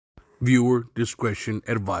Viewer discretion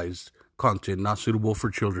advised. Content not suitable for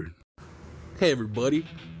children. Hey everybody,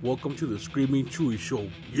 welcome to the Screaming Chewy Show.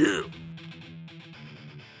 Yeah!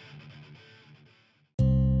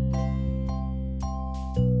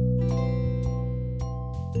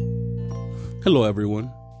 Hello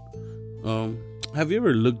everyone. Have you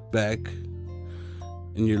ever looked back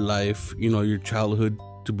in your life, your childhood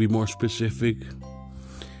to be more specific,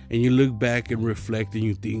 and you look back and reflect and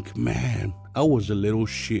you think, man, I was a little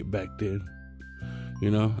shit back then.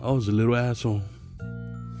 I was a little asshole.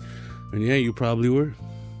 And yeah, you probably were.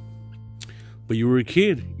 But you were a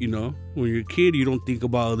kid, When you're a kid, you don't think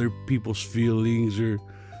about other people's feelings or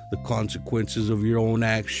the consequences of your own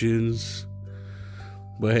actions.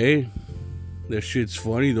 But hey, that shit's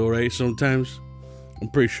funny though, right? Sometimes. I'm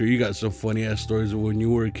pretty sure you got some funny ass stories of when you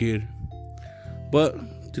were a kid.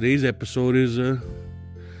 But today's episode is I'm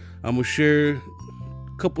gonna share a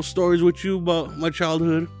couple stories with you about my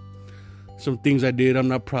childhood. Some things I did I'm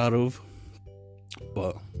not proud of,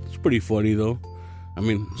 but it's pretty funny though. I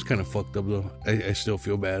mean, it's kind of fucked up though. I still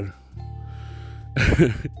feel bad.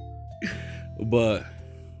 But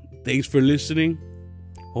thanks for listening.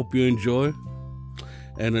 Hope you enjoy.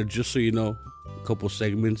 And just so you know, a couple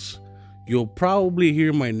segments, you'll probably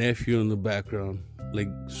hear my nephew in the background, like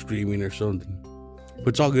screaming or something. But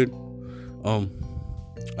it's all good. I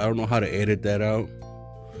don't know how to edit that out.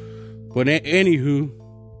 But anywho,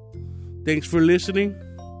 thanks for listening.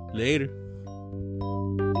 Later.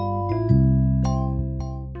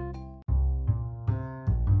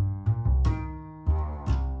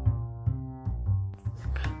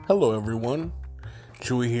 Hello everyone.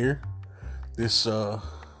 Chewy here. This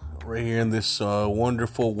right here in this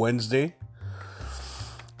wonderful Wednesday.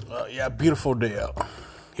 Beautiful day out.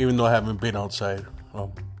 Even though I haven't been outside.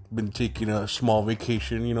 Been taking a small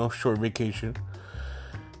vacation, short vacation.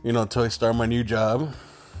 Until I start my new job.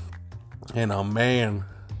 And man,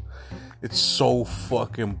 it's so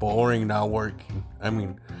fucking boring now working. I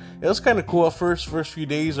mean, it was kind of cool at first few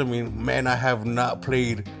days. I mean, man, I have not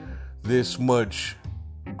played this much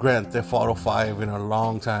Grand Theft Auto 5 in a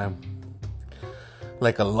long time.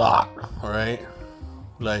 Like a lot, alright?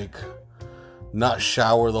 Like, not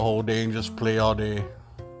shower the whole day and just play all day.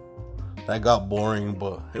 That got boring,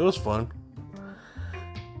 but it was fun.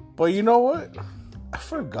 But you know what? I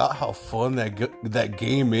forgot how fun that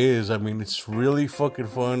game is. I mean, it's really fucking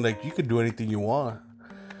fun. Like, you can do anything you want.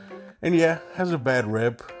 And yeah, it has a bad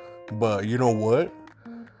rep. But you know what?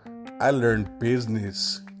 I learned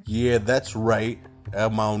business. Yeah, that's right. I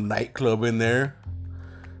have my own nightclub in there.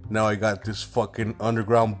 Now I got this fucking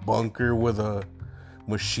underground bunker with a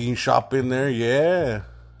machine shop in there. Yeah,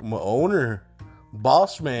 I'm an owner.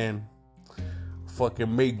 Boss man.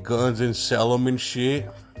 Fucking make guns and sell them and shit.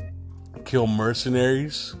 Kill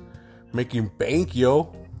mercenaries. Making bank,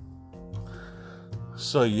 yo.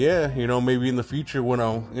 So yeah, maybe in the future when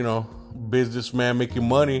I'm, businessman making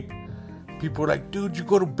money, people are like, dude, you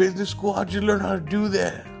go to business school? How'd you learn how to do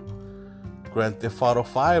that? Grand Theft Auto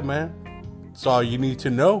 5, man. That's all you need to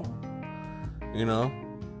know.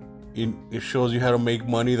 It shows you how to make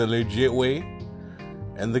money the legit way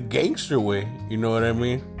and the gangster way. You know what I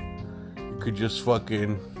mean? You could just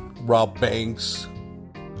fucking rob banks,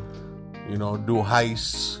 do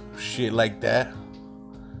heists, shit like that.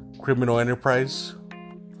 Criminal enterprise.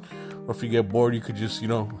 Or if you get bored, you could just,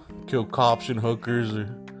 kill cops and hookers or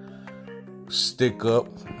stick up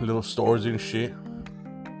little stores and shit.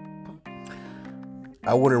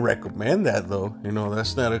 I wouldn't recommend that though.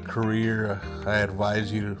 That's not a career I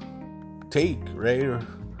advise you to take, right?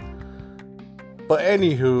 But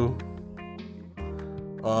anywho,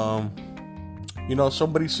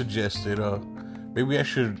 somebody suggested maybe I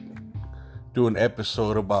should do an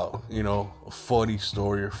episode about, a funny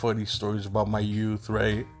story or funny stories about my youth,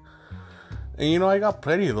 right? And I got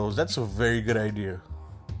plenty of those. That's a very good idea.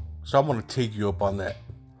 So I'm gonna take you up on that.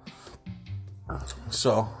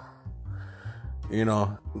 So,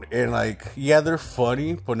 and like, yeah, they're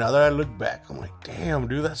funny, but now that I look back, I'm like, damn,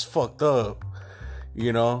 dude, that's fucked up.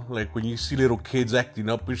 Like when you see little kids acting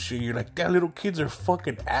up and shit, you're like, damn, little kids are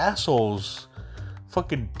fucking assholes.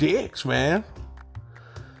 Fucking dicks, man.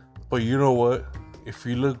 But you know what? If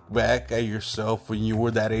you look back at yourself when you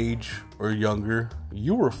were that age or younger,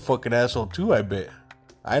 you were a fucking asshole too, I bet.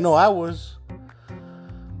 I know I was.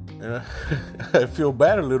 And I feel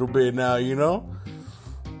bad a little bit now,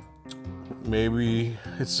 Maybe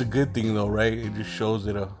it's a good thing though, right? It just shows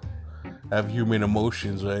that I have human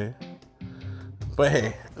emotions, right? But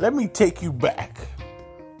hey, let me take you back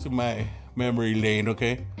to my memory lane,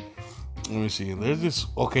 okay? Let me see. There's this.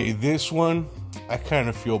 Okay, this one, I kind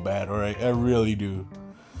of feel bad, alright? I really do.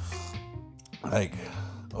 Like,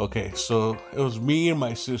 Okay, so it was me and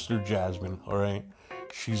my sister Jasmine, alright?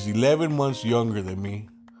 She's 11 months younger than me.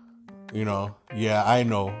 Yeah, I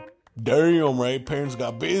know. Damn, right? Parents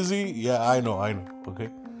got busy. Yeah, I know, okay?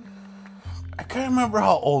 I can't remember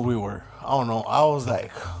how old we were. I don't know. I was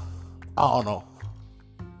like, I don't know,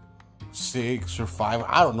 6 or 5.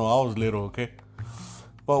 I don't know. I was little, okay?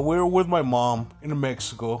 But we were with my mom in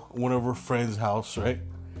Mexico, one of her friend's house, right?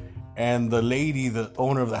 And the lady, the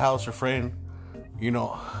owner of the house, her friend, I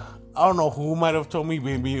don't know who might have told me.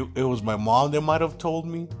 Maybe it was my mom that might have told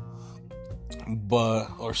me,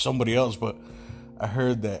 or somebody else. But I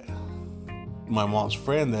heard that my mom's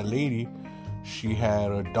friend, that lady, she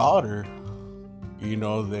had a daughter,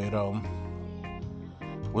 that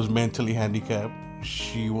was mentally handicapped.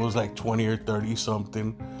 She was like 20 or 30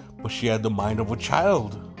 something, but she had the mind of a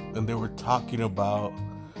child. And they were talking about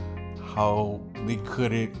how they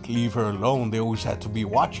couldn't leave her alone. They always had to be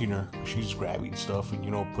watching her. She's grabbing stuff and,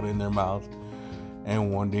 put it in their mouth.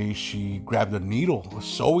 And one day she grabbed a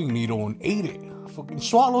sewing needle, and ate it. Fucking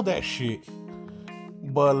swallowed that shit.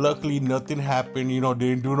 But luckily nothing happened,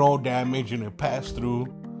 didn't do no damage, and it passed through,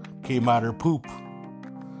 came out her poop.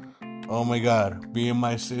 Oh my God, me and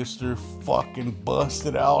my sister fucking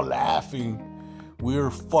busted out laughing. We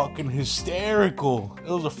were fucking hysterical. It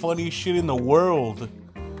was the funniest shit in the world.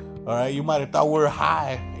 Alright, you might have thought we were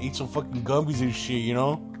high. Ate some fucking gummies and shit,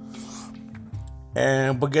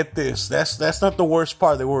 But get this, that's not the worst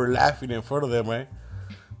part. They were laughing in front of them, right?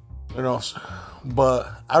 But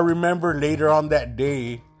I remember later on that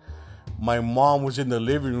day, my mom was in the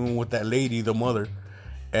living room with that lady, the mother,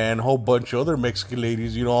 and a whole bunch of other Mexican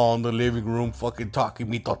ladies, all in the living room, fucking talking,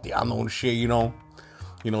 mitoteando and shit,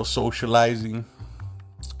 socializing.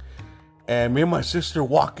 And me and my sister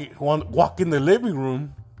walk in the living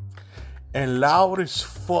room, and loud as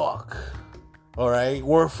fuck, alright,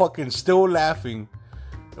 we're fucking still laughing.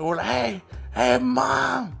 And we're like, hey,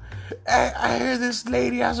 mom, I hear this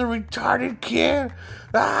lady has a retarded kid.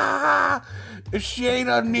 If she ain't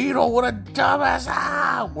a needle, what a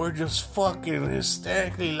dumbass. We're just fucking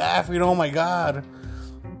hysterically laughing. Oh my God.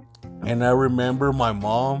 And I remember my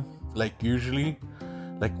mom, like usually,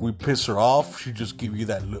 like we piss her off, she just give you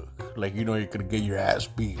that look. Like, you're gonna get your ass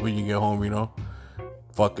beat when you get home,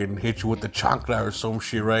 Fucking hit you with the chancla or some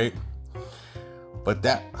shit, right? But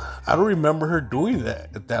I don't remember her doing that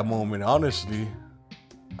at that moment, honestly.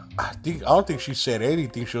 I don't think she said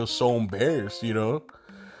anything. She was so embarrassed, She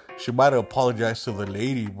might have apologized to the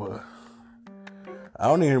lady, but I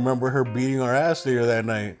don't even remember her beating our ass there that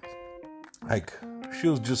night. Like, she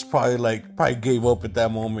was just probably gave up at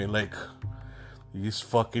that moment. Like, these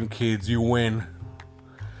fucking kids, you win.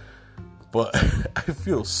 But I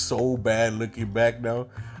feel so bad looking back now.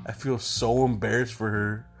 I feel so embarrassed for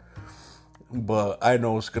her. But I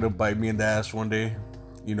know it's gonna bite me in the ass one day.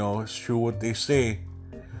 It's true what they say.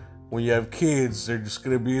 When you have kids, they're just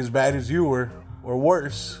gonna be as bad as you were, or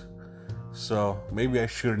worse. So maybe I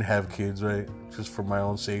shouldn't have kids, right? Just for my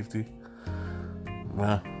own safety.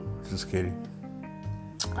 Nah, just kidding.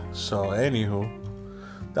 So anywho,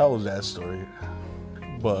 that was that story.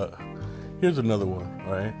 But here's another one,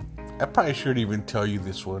 alright? I probably shouldn't even tell you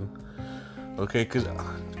this one, okay? Because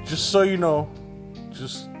just so you know,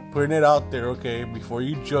 just putting it out there, okay? Before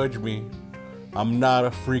you judge me, I'm not a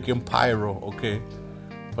freaking pyro, okay?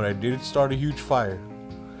 But I did start a huge fire.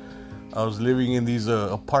 I was living in these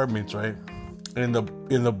apartments, right? And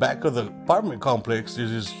in the back of the apartment complex, there's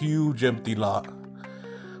this huge empty lot.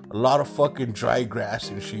 A lot of fucking dry grass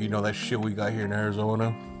and shit. That shit we got here in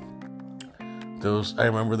Arizona. I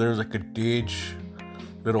remember there was like a ditch,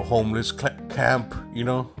 little homeless camp,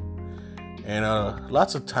 And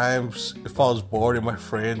lots of times, if I was bored and my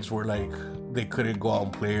friends were like, they couldn't go out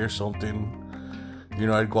and play or something,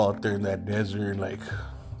 I'd go out there in that desert and like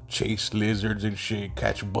chase lizards and shit,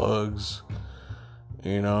 catch bugs.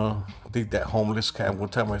 I think that homeless camp, one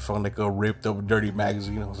time I found like a ripped up dirty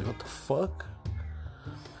magazine. I was like, what the fuck?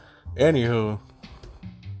 Anywho,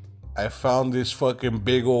 I found this fucking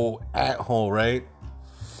big old ant hole, right?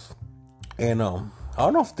 And I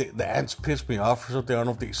don't know if the ants pissed me off or something. I don't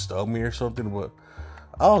know if they stung me or something, but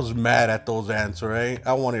I was mad at those ants, right?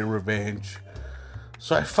 I wanted revenge.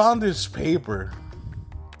 So I found this paper,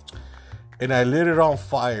 and I lit it on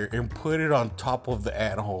fire and put it on top of the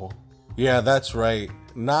ant hole. Yeah, that's right.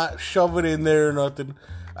 Not shove it in there or nothing.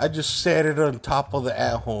 I just set it on top of the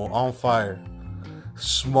ant hole on fire.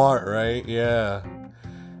 Smart, right? Yeah.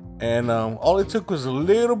 And all it took was a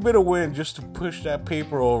little bit of wind just to push that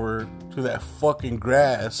paper over to that fucking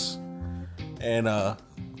grass. And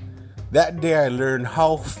that day I learned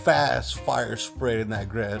how fast fire spread in that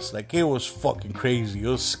grass. Like, it was fucking crazy. It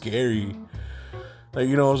was scary. Like,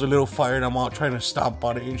 you know, it was a little fire and I'm out trying to stomp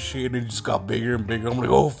on it and shit. And it just got bigger and bigger. I'm like,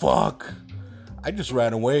 oh, fuck. I just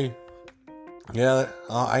ran away. Yeah,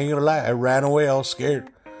 I ain't gonna lie. I ran away. I was scared.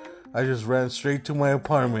 I just ran straight to my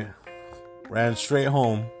apartment. Ran straight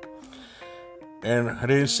home. And I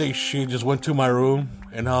didn't say shit. Just went to my room.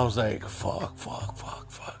 And I was like, fuck.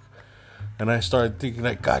 And I started thinking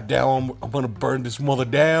like, God damn, I'm gonna burn this mother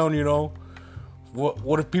down, you know.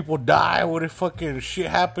 What if people die? What if fucking shit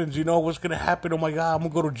happens? You know, what's gonna happen? Oh my God, I'm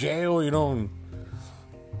gonna go to jail, you know. And,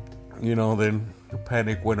 you know, then the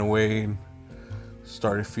panic went away and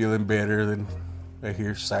started feeling better. Then I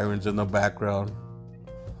hear sirens in the background.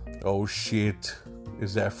 Oh shit,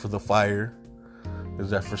 is that for the fire? Is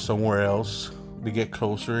that for somewhere else? They get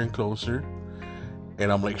closer and closer.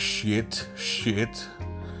 And I'm like, shit.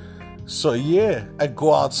 So yeah, I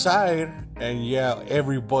go outside. And yeah,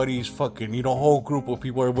 everybody's fucking, you know, whole group of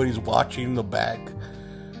people, everybody's watching in the back.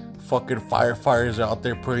 Fucking firefighters out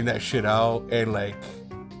there putting that shit out. And like,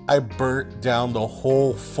 I burnt down the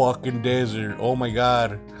whole fucking desert. Oh my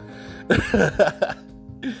God.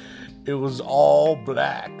 It was all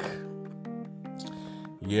black.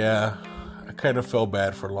 Yeah, I kind of felt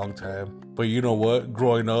bad for a long time. But you know what?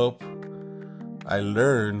 Growing up, I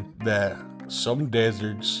learned that some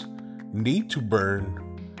deserts need to burn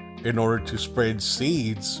in order to spread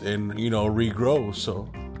seeds and, you know, regrow. So,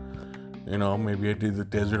 you know, maybe I did the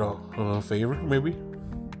desert a favor, maybe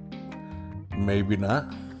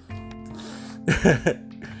not.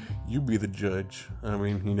 You be the judge. I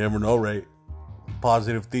mean, you never know, right?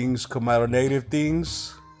 Positive things come out of negative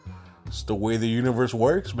things. It's the way the universe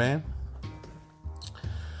works, man.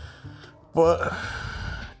 But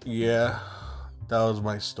yeah, that was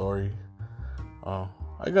my story.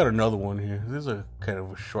 I got another one here. This is a kind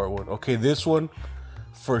of a short one. Okay, this one,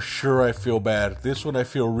 for sure I feel bad. This one I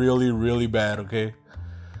feel really, really bad, okay?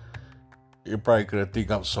 You're probably gonna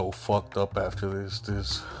think I'm so fucked up after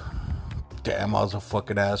this. Damn, I was a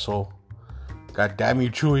fucking asshole. God damn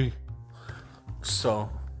you, Chewy. So,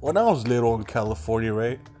 when I was little in California,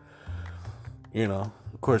 right? You know,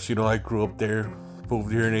 of course, you know, I grew up there.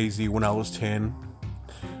 Moved here in AZ when I was 10.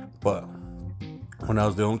 But when I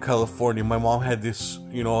was there in California, my mom had this,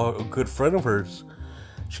 you know, a good friend of hers.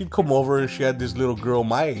 She'd come over and she had this little girl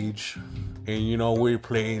my age. And, you know, we were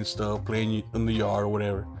playing in the yard or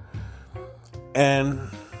whatever. And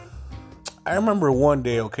I remember one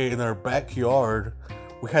day, okay, in our backyard,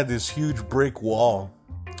 we had this huge brick wall.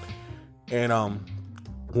 And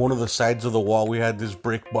one of the sides of the wall, we had this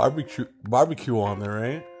brick barbecue on there,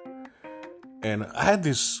 right? And I had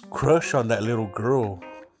this crush on that little girl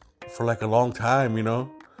for like a long time, you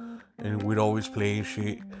know? And we'd always play and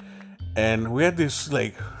shit. And we had this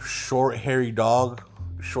like short hairy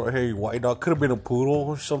white dog. Could have been a poodle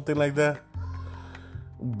or something like that.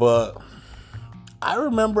 But I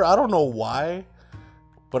remember, I don't know why,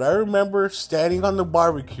 but I remember standing on the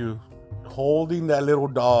barbecue, holding that little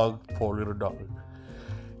dog, poor little dog.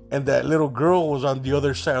 And that little girl was on the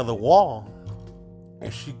other side of the wall.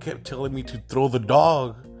 And she kept telling me to throw the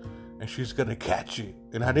dog and she's gonna catch it.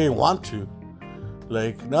 And I didn't want to.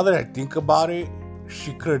 Like, now that I think about it,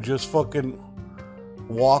 she could have just fucking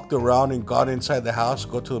walked around and got inside the house,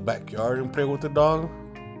 go to the backyard and play with the dog.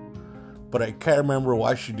 But I can't remember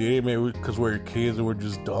why she did it. Maybe because we're kids and we're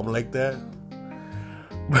just dumb like that.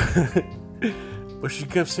 But she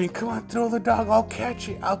kept saying, come on, throw the dog, I'll catch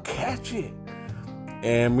it.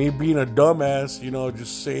 And me being a dumbass, you know,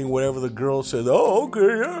 just saying whatever the girl said. Oh,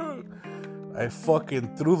 okay, yeah. I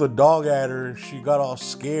fucking threw the dog at her. She got all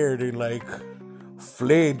scared and like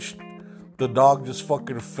flinched. The dog just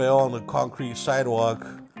fucking fell on the concrete sidewalk.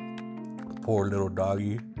 Poor little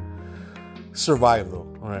doggy. Survived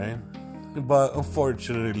though, alright? But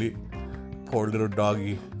unfortunately, poor little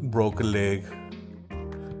doggy broke a leg.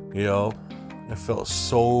 You know, I felt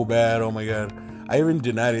so bad. Oh my God. I even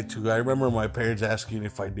denied it too. I remember my parents asking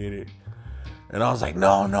if I did it. And I was like, no,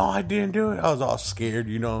 I didn't do it. I was all scared,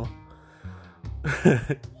 you know.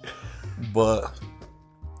 But,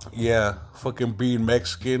 yeah, fucking being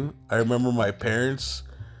Mexican, I remember my parents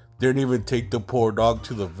didn't even take the poor dog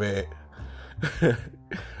to the vet.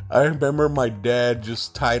 I remember my dad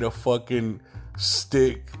just tied a fucking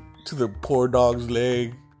stick to the poor dog's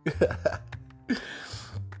leg.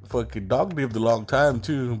 Fucking dog lived a long time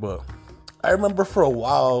too, but I remember for a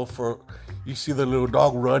while, you see the little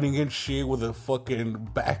dog running and shit with a fucking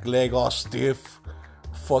back leg all stiff,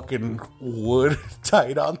 fucking wood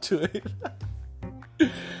tied onto it.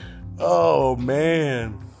 Oh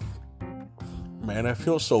man, I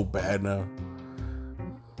feel so bad now.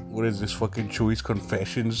 What is this, fucking Chewy's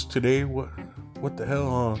Confessions today? What the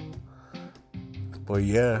hell, huh? But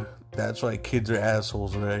yeah, That's why kids are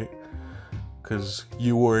assholes, right? Because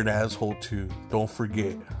you were an asshole too. Don't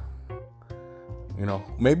forget. You know,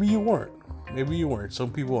 maybe you weren't. Maybe you weren't.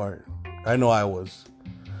 Some people aren't. I know I was.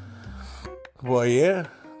 Well, yeah,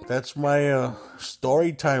 that's my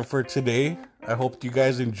story time for today. I hope you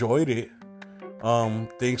guys enjoyed it.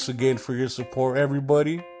 Thanks again for your support,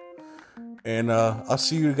 everybody. And I'll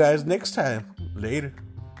see you guys next time. Later.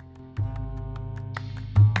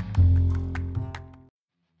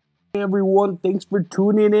 Hey everyone, thanks for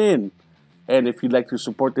tuning in. And if you'd like to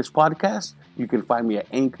support this podcast, you can find me at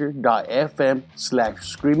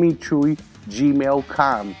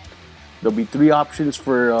anchor.fm/screamingchewy@gmail.com. There'll be 3 options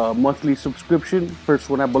for a monthly subscription. First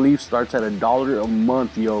one, I believe, starts at $1 a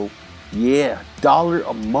month, yo. Yeah, $1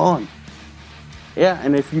 a month. Yeah,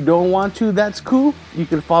 and if you don't want to, that's cool. You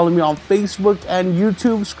can follow me on Facebook and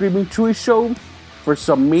YouTube, Screaming Chewy Show, for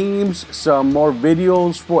some memes, some more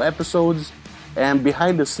videos, full episodes, and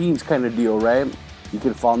behind the scenes kind of deal, right? You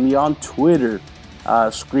can follow me on Twitter,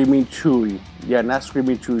 Screaming Chewy. Yeah, not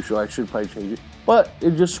Screaming Chewy Show. I should probably change it. But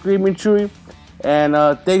it's just Screaming Chewy. And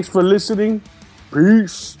thanks for listening.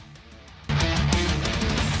 Peace.